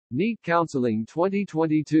NEET Counselling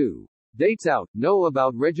 2022. Dates out, know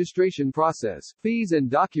about registration process, fees and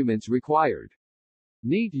documents required.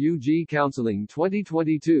 NEET UG Counselling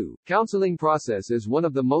 2022. Counseling process is one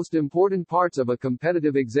of the most important parts of a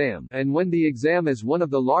competitive exam, and when the exam is one of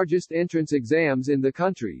the largest entrance exams in the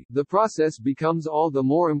country, the process becomes all the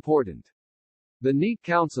more important. The NEET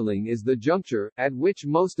counseling is the juncture at which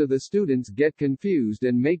most of the students get confused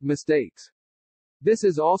and make mistakes. This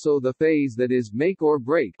is also the phase that is make or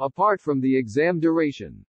break, apart from the exam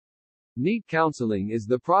duration. NEET counseling is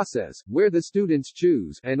the process where the students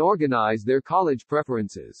choose and organize their college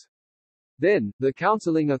preferences. Then, the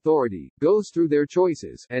counseling authority goes through their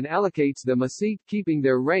choices and allocates them a seat, keeping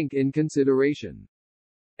their rank in consideration.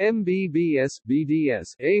 MBBS,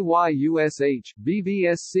 BDS, AYUSH,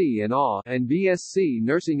 BBSC and AW, and BSc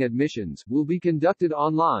nursing admissions will be conducted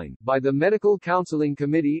online by the Medical Counseling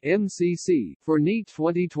Committee (MCC) for NEET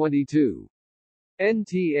 2022.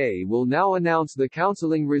 NTA will now announce the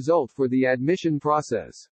counseling result for the admission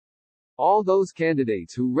process. All those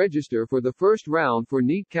candidates who register for the first round for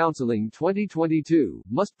NEET Counselling 2022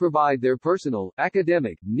 must provide their personal,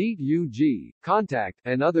 academic, NEET UG, contact,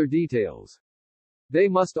 and other details. They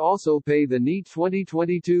must also pay the NEET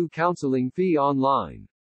 2022 counseling fee online.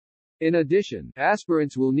 In addition,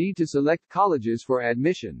 aspirants will need to select colleges for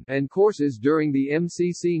admission and courses during the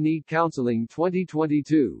MCC NEET Counseling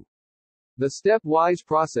 2022. The stepwise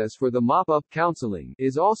process for the mop-up counseling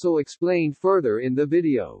is also explained further in the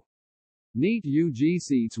video. NEET UG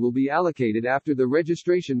seats will be allocated after the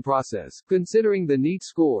registration process, considering the NEET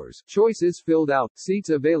scores, choices filled out,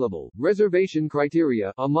 seats available, reservation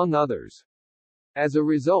criteria, among others. As a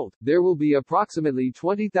result, there will be approximately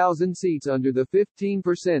 20,000 seats under the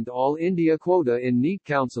 15% All India quota in NEET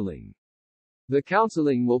counseling. The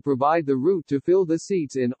counseling will provide the route to fill the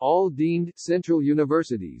seats in all deemed central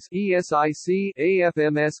universities, ESIC,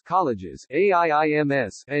 AFMS colleges,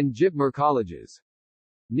 AIIMS, and JIPMER colleges.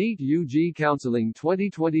 NEET UG Counseling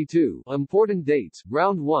 2022. Important dates.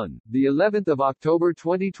 Round 1, the 11th of October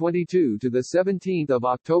 2022 to the 17th of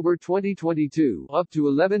October 2022, up to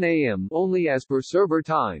 11 a.m. only as per server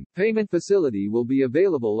time. Payment facility will be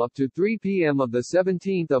available up to 3 p.m. of the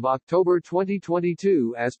 17th of October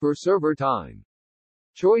 2022 as per server time.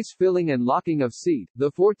 Choice filling and locking of seat,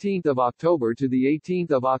 the 14th of October to the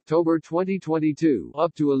 18th of October 2022,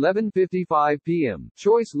 up to 11:55 p.m.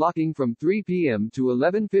 Choice locking from 3 p.m. to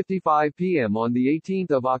 11:55 p.m. on the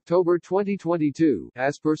 18th of October 2022,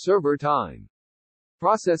 as per server time.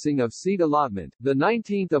 Processing of seat allotment, the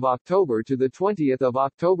 19th of October to the 20th of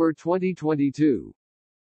October 2022.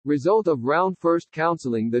 Result of round first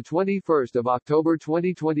counseling the 21st of October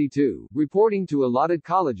 2022, reporting to allotted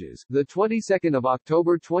colleges, the 22nd of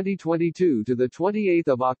October 2022 to the 28th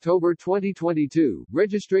of October 2022.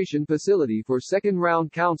 Registration facility for second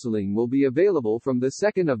round counseling will be available from the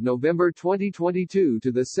 2nd of November 2022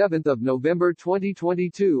 to the 7th of November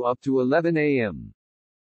 2022 up to 11 a.m.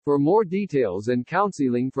 For more details and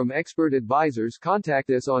counseling from expert advisors, contact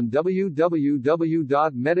us on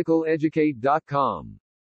www.medicaleducate.com.